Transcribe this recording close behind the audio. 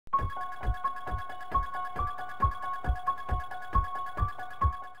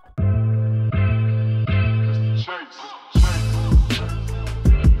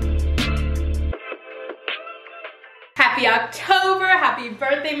Happy October, happy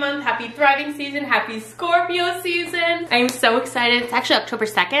birthday month, happy thriving season, happy Scorpio season. I'm so excited. It's actually October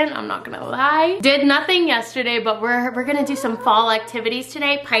 2nd, I'm not gonna lie. Did nothing yesterday, but we're gonna do some fall activities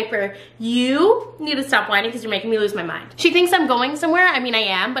today. Piper, you need to stop whining because you're making me lose my mind. She thinks I'm going somewhere. I mean, I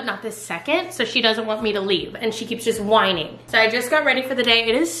am, but not this second, so she doesn't want me to leave, and she keeps just whining. So I just got ready for the day.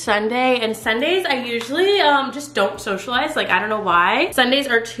 It is Sunday, and Sundays I usually just don't socialize. Like, I don't know why. Sundays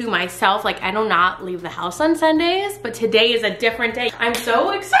are to myself. Like, I do not leave the house on Sundays, but today is a different day. I'm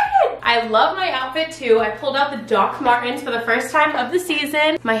so excited. I love my outfit too. I pulled out the Doc Martens for the first time of the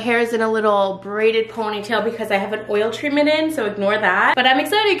season. My hair is in a little braided ponytail because I have an oil treatment in, so ignore that. But I'm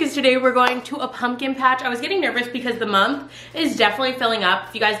excited because today we're going to a pumpkin patch. I was getting nervous because the month is definitely filling up.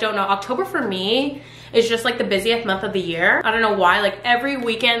 If you guys don't know, October for me is just like the busiest month of the year. I don't know why, like every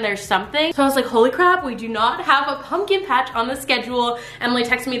weekend there's something. So I was like, holy crap, we do not have a pumpkin patch on the schedule. Emily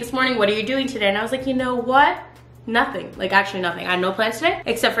texted me this morning, what are you doing today? And I was like, you know what? Nothing, like actually nothing. I had no plans today,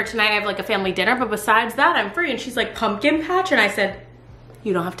 except for tonight I have like a family dinner, but besides that, I'm free. And she's like, pumpkin patch? And I said,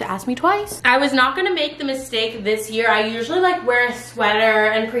 you don't have to ask me twice. I was not gonna make the mistake this year. I usually like wear a sweater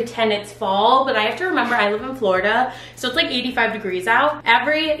and pretend it's fall, but I have to remember I live in Florida, so it's like 85 degrees out.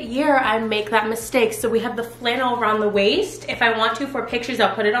 Every year I make that mistake. So we have the flannel around the waist. If I want to for pictures,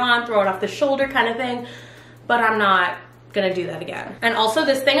 I'll put it on, throw it off the shoulder kind of thing, but I'm not gonna do that again. And also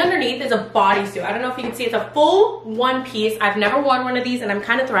this thing underneath is a bodysuit. I don't know if you can see, it's a full one piece. I've never worn one of these and I'm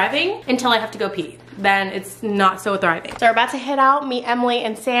kind of thriving until I have to go pee. Then it's not so thriving. So we're about to head out, meet Emily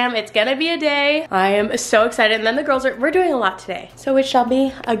and Sam. It's gonna be a day. I am so excited. And then the girls we're doing a lot today. So it shall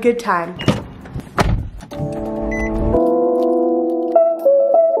be a good time.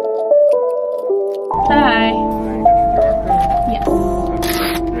 Hi. Yes.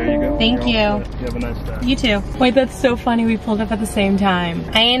 There you go. Thank you. You have a nice day. You too. Wait, that's so funny. We pulled up at the same time.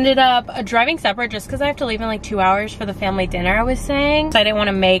 I ended up driving separate just because I have to leave in like 2 hours for the family dinner I was saying. So I didn't want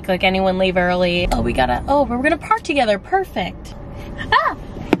to make like anyone leave early. Oh, we're gonna park together. Perfect. Ah!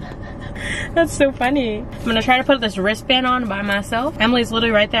 That's so funny. I'm gonna try to put this wristband on by myself. Emily's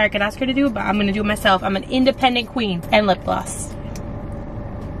literally right there. I could ask her to do it, but I'm gonna do it myself. I'm an independent queen. And lip gloss.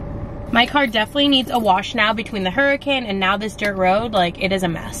 My car definitely needs a wash now between the hurricane and now this dirt road. Like, it is a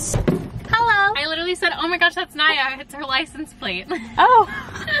mess. Hello. I literally said, oh my gosh, that's Naya. It's her license plate. Oh.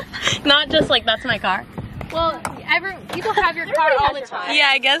 Not just like, that's my car. Well, people have your car all the time. Yeah,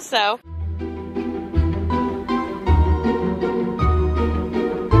 I guess so.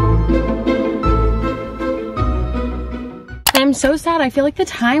 I'm so sad. I feel like the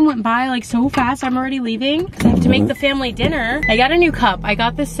time went by like so fast. I'm already leaving because I have to make the family dinner. I got a new cup. I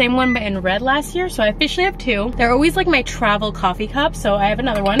got this same one but in red last year, so I officially have two. They're always like my travel coffee cups, so I have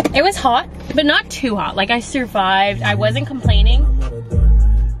another one. It was hot, but not too hot. Like, I survived. I wasn't complaining.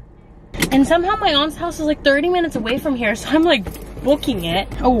 And somehow my aunt's house is like 30 minutes away from here, so I'm like booking it.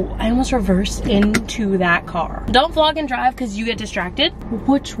 Oh, I almost reversed into that car. Don't vlog and drive because you get distracted.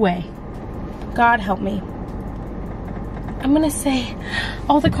 Which way? God help me. I'm gonna say,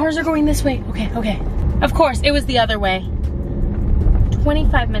 all the cars are going this way. Okay, okay. Of course, it was the other way.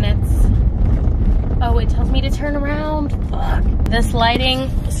 25 minutes. Oh, it tells me to turn around. Fuck. This lighting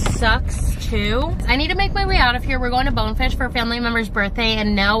sucks too. I need to make my way out of here. We're going to Bonefish for a family member's birthday,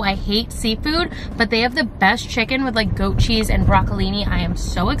 and no, I hate seafood, but they have the best chicken with like goat cheese and broccolini. I am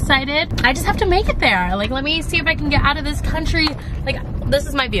so excited. I just have to make it there. Like, let me see if I can get out of this country. Like, this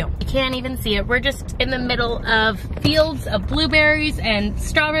is my view. You can't even see it. We're just in the middle of fields of blueberries and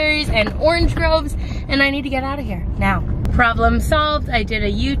strawberries and orange groves, and I need to get out of here now. Problem solved. I did a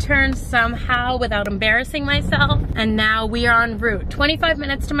U-turn somehow without embarrassing myself, and now we are en route. 25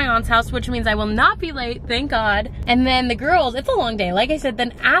 minutes to my aunt's house, which means I will not be late, thank God. And then the girls, it's a long day, like I said.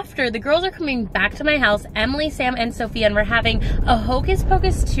 Then after, the girls are coming back to my house, Emily, Sam, and Sophia, and we're having a Hocus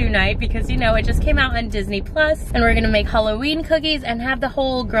Pocus 2 night because, you know, it just came out on Disney Plus, and we're gonna make Halloween cookies and have the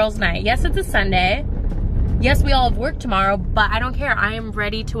whole girls' night. Yes, it's a Sunday. Yes, we all have work tomorrow, but I don't care. I am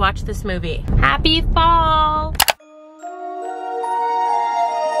ready to watch this movie. Happy fall!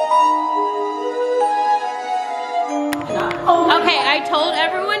 Okay, I told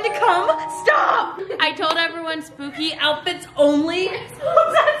everyone to come. Stop! I told everyone spooky outfits only.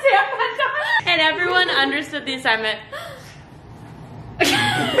 And everyone understood the assignment.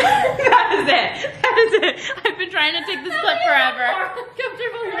 That is it. That is it. I've been trying to take this clip forever.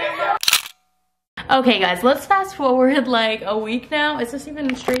 Okay guys, let's fast forward like a week now. Is this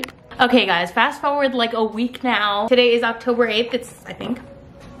even straight? Okay guys, fast forward like a week now. Today is October 8th. It's, I think.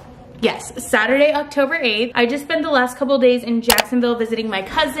 Yes, Saturday, October 8th. I just spent the last couple days in Jacksonville visiting my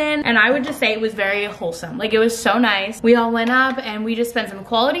cousin, and I would just say it was very wholesome. Like, it was so nice. We all went up and we just spent some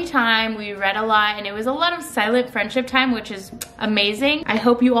quality time. We read a lot, and it was a lot of silent friendship time, which is amazing. I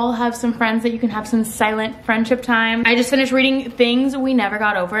hope you all have some friends that you can have some silent friendship time. I just finished reading Things We Never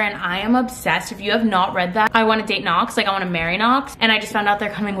Got Over, and I am obsessed. If you have not read that, I want to date Knox, like I want to marry Knox, and I just found out they're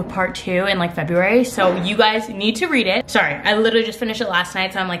coming with part 2 in like February, so you guys need to read it. Sorry, I literally just finished it last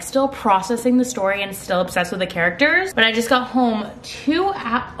night, so I'm like still processing the story and still obsessed with the characters, but I just got home 2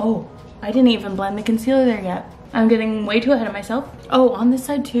 hours. Oh, I didn't even blend the concealer there yet. I'm getting way too ahead of myself. Oh, on this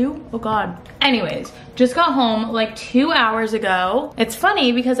side too? Oh God. Anyways, just got home like 2 hours ago. It's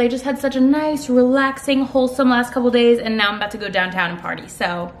funny because I just had such a nice, relaxing, wholesome last couple days, and now I'm about to go downtown and party,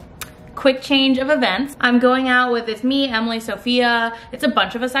 so quick change of events. I'm going out with, it's me, Emily, Sophia. It's a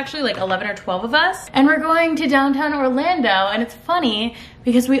bunch of us actually, like 11 or 12 of us. And we're going to downtown Orlando, and it's funny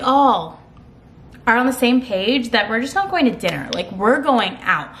because we all are on the same page that we're just not going to dinner. Like, we're going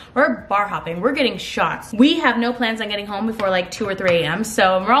out, we're bar hopping, we're getting shots. We have no plans on getting home before like 2 or 3 a.m.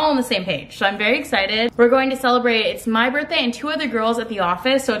 So we're all on the same page. So I'm very excited. We're going to celebrate, it's my birthday and 2 other girls at the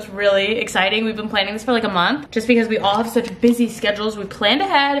office. So it's really exciting. We've been planning this for like a month just because we all have such busy schedules. We planned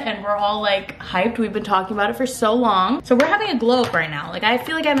ahead and we're all like hyped. We've been talking about it for so long. So we're having a glow up right now. Like, I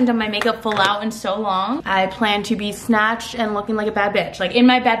feel like I haven't done my makeup full out in so long. I plan to be snatched and looking like a bad bitch, like in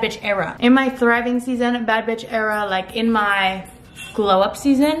my bad bitch era, in my thriving season, bad bitch era, like in my glow up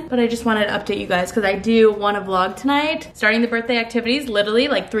season. But I just wanted to update you guys because I do want to vlog tonight, starting the birthday activities literally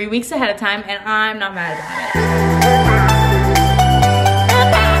like 3 weeks ahead of time, and I'm not mad about it.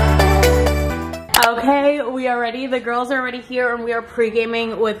 Okay, we are ready. The girls are already here and we are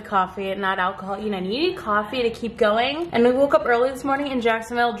pre-gaming with coffee, not alcohol. You know, you need coffee to keep going. And we woke up early this morning in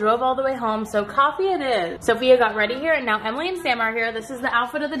Jacksonville, drove all the way home, so coffee it is. Sophia got ready here, and now Emily and Sam are here. This is the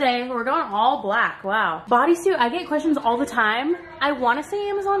outfit of the day. We're going all black. Wow. Bodysuit, I get questions all the time. I want to say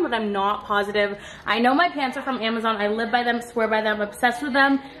Amazon, but I'm not positive. I know my pants are from Amazon. I live by them, swear by them, obsessed with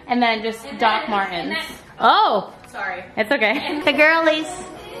them. And then just Doc Martens. Oh, sorry. It's okay. The girlies.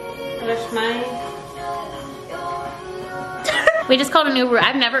 Brush my... We just called an Uber.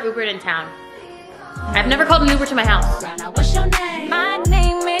 I've never Ubered in town. I've never called an Uber to my house. What's your name? My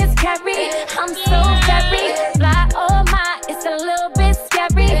name is Carrie. I'm so very fly. Oh my, it's a little bit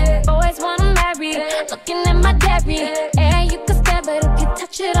scary. Boys wanna marry, looking at my dairy. And you can stare, but if you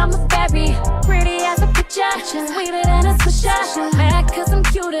touch it, I'm a berry. Pretty as a picture, sweeter than a swisher. Mad cause I'm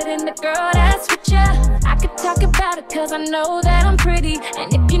cuter than the girl that's with ya. I could talk about it cause I know that I'm pretty.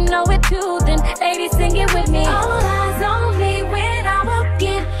 And if you know it too, then ladies sing it with me. All eyes on me when I walk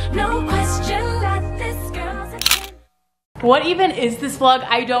in, no question that this girl's a 10. What even is this vlog?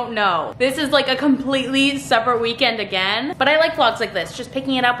 I don't know. This is like a completely separate weekend again, but I like vlogs like this, just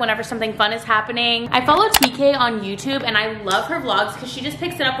picking it up whenever something fun is happening. I follow TK on YouTube and I love her vlogs because she just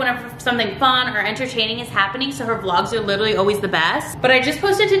picks it up whenever something fun or entertaining is happening, so her vlogs are literally always the best. But I just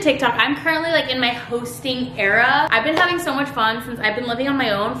posted to TikTok, I'm currently like in my hosting era. I've been having so much fun since I've been living on my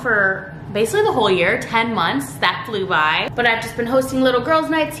own for basically the whole year, 10 months, that flew by. But I've just been hosting little girls'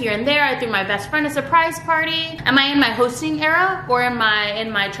 nights here and there. I threw my best friend a surprise party. Am I in my hosting era or am I in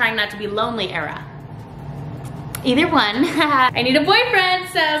my trying not to be lonely era? Either one. I need a boyfriend,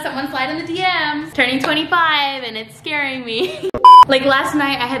 so someone slide in the DMs. Turning 25 and it's scaring me. Like last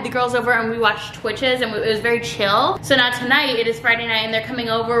night I had the girls over and we watched Twitches and it was very chill. So now tonight it is Friday night and they're coming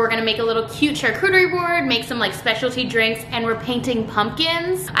over. We're gonna make a little cute charcuterie board, make some like specialty drinks, and we're painting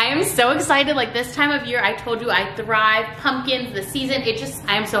pumpkins. I am so excited. Like this time of year, I told you I thrive. Pumpkins, the season,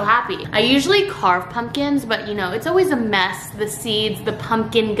 I am so happy. I usually carve pumpkins, but you know, it's always a mess. The seeds, the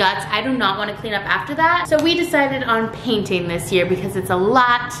pumpkin guts, I do not want to clean up after that. So we decided on painting this year because it's a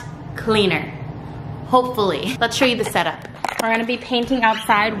lot cleaner. Hopefully. Let's show you the setup. We're gonna be painting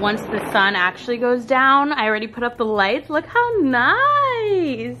outside once the sun actually goes down. I already put up the lights. Look how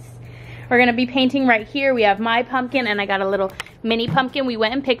nice. We're gonna be painting right here. We have my pumpkin and I got a little mini pumpkin. We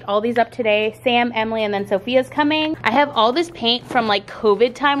went and picked all these up today. Sam, Emily, and then Sophia's coming. I have all this paint from like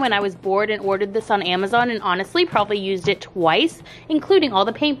COVID time when I was bored and ordered this on Amazon, and honestly probably used it twice, including all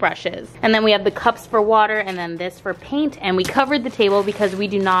the paintbrushes. And then we have the cups for water and then this for paint, and we covered the table because we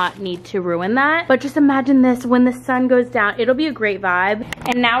do not need to ruin that. But just imagine this when the sun goes down. It'll be a great vibe.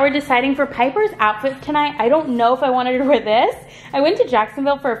 And now we're deciding for Piper's outfit tonight. I don't know if I wanted to wear this. I went to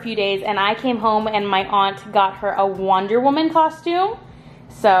Jacksonville for a few days and I came home and my aunt got her a Wonder Woman costume.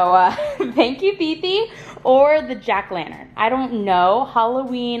 So Thank you, Fifi, or the jack-o'-lantern. I don't know.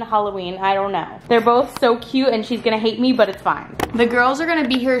 Halloween, I don't know. They're both so cute and she's gonna hate me, but it's fine. The girls are gonna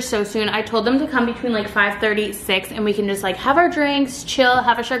be here so soon. I told them to come between like 5:30, 6, and we can just like have our drinks, chill,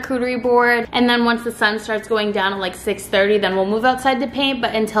 have a charcuterie board, and then once the sun starts going down at like 6:30, then we'll move outside to paint,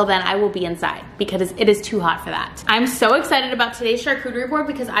 but until then I will be inside because it is too hot for that. I'm so excited about today's charcuterie board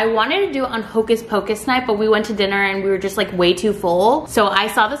because I wanted to do it on Hocus Pocus night, but we went to dinner and we were just like way too full. So I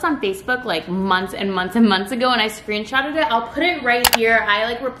saw this on Facebook like months and months and months ago and I screenshotted it. I'll put it right here. I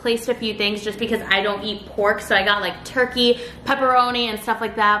like replaced a few things just because I don't eat pork, so I got like turkey, pepperoni, and stuff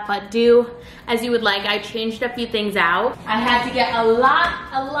like that, but do as you would like. I changed a few things out. I had to get a lot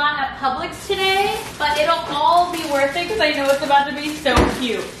at Publix today, but it'll all be worth it because I know it's about to be so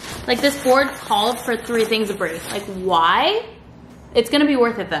cute. Like this board called for 3 things of brie. Like why? It's gonna be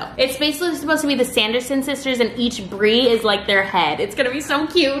worth it though. It's basically supposed to be the Sanderson sisters and each brie is like their head. It's gonna be so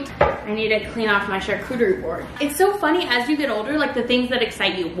cute. I need to clean off my charcuterie board. It's so funny as you get older, like the things that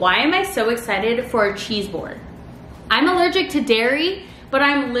excite you. Why am I so excited for a cheese board? I'm allergic to dairy, but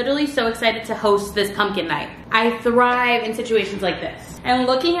I'm literally so excited to host this pumpkin night. I thrive in situations like this. And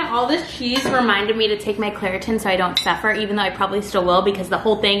looking at all this cheese reminded me to take my Claritin so I don't suffer, even though I probably still will because the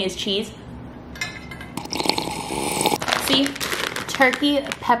whole thing is cheese. See? Turkey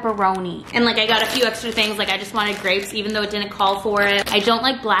pepperoni. And like I got a few extra things, like I just wanted grapes even though it didn't call for it. I don't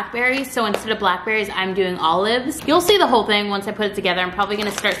like blackberries, so instead of blackberries I'm doing olives. You'll see the whole thing once I put it together. I'm probably gonna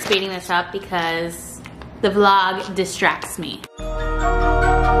start speeding this up because the vlog distracts me.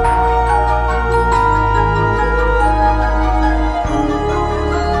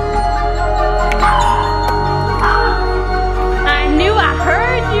 I knew I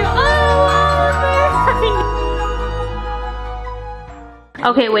heard you.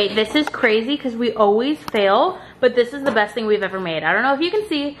 Okay, wait, this is crazy because we always fail, but this is the best thing we've ever made. I don't know if you can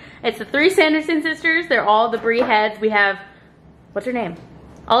see. It's the 3 Sanderson sisters. They're all the brie heads. We have, what's her name?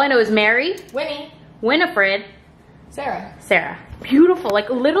 All I know is Mary. Winnie. Winifred. Sarah. Sarah. Beautiful.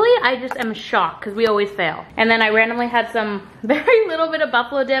 Like literally, I just am shocked because we always fail. And then I randomly had some very little bit of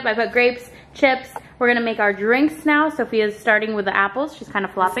buffalo dip. I put grapes, chips. We're gonna make our drinks now. Sophia's starting with the apples. She's kind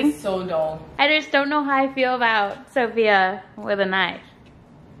of flopping. This is so dull. I just don't know how I feel about Sophia with a knife.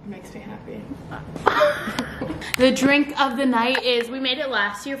 It makes me happy. The drink of the night is, we made it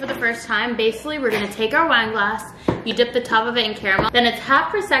last year for the first time. Basically, we're gonna take our wine glass, you dip the top of it in caramel, then it's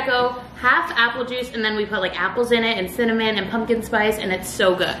half Prosecco, half apple juice, and then we put like apples in it and cinnamon and pumpkin spice, and it's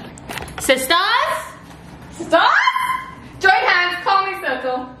so good. Sisters? Sisters? Join hands, call me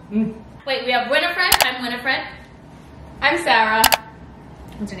Circle. Wait, we have Winifred. I'm Winifred. I'm Sarah.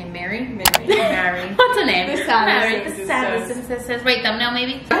 What's her name, Mary? Mary. What's her name? The Sanderson Mary. The Sanderson sisters. Wait, thumbnail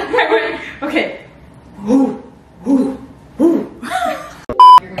maybe? Okay.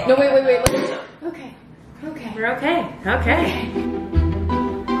 No, wait. Okay. We're okay. Okay.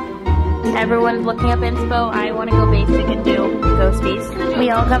 Everyone's looking up inspo. I want to go basic and do ghosties.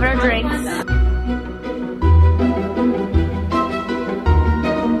 We all covered our drinks.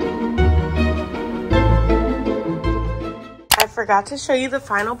 I forgot to show you the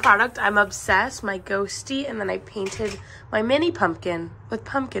final product. I'm obsessed. My ghosty, and then I painted my mini pumpkin with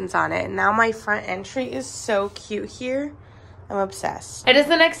pumpkins on it. And now my front entry is so cute here. I'm obsessed. It is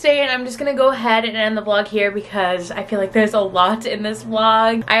the next day and I'm just gonna go ahead and end the vlog here because I feel like there's a lot in this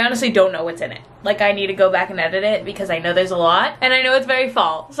vlog. I honestly don't know what's in it. Like I need to go back and edit it because I know there's a lot and I know it's very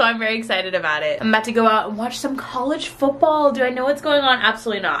fall, so I'm very excited about it. I'm about to go out and watch some college football. Do I know what's going on?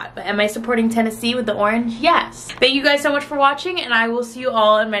 Absolutely not. But am I supporting Tennessee with the orange? Yes. Thank you guys so much for watching and I will see you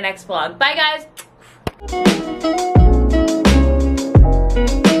all in my next vlog. Bye guys.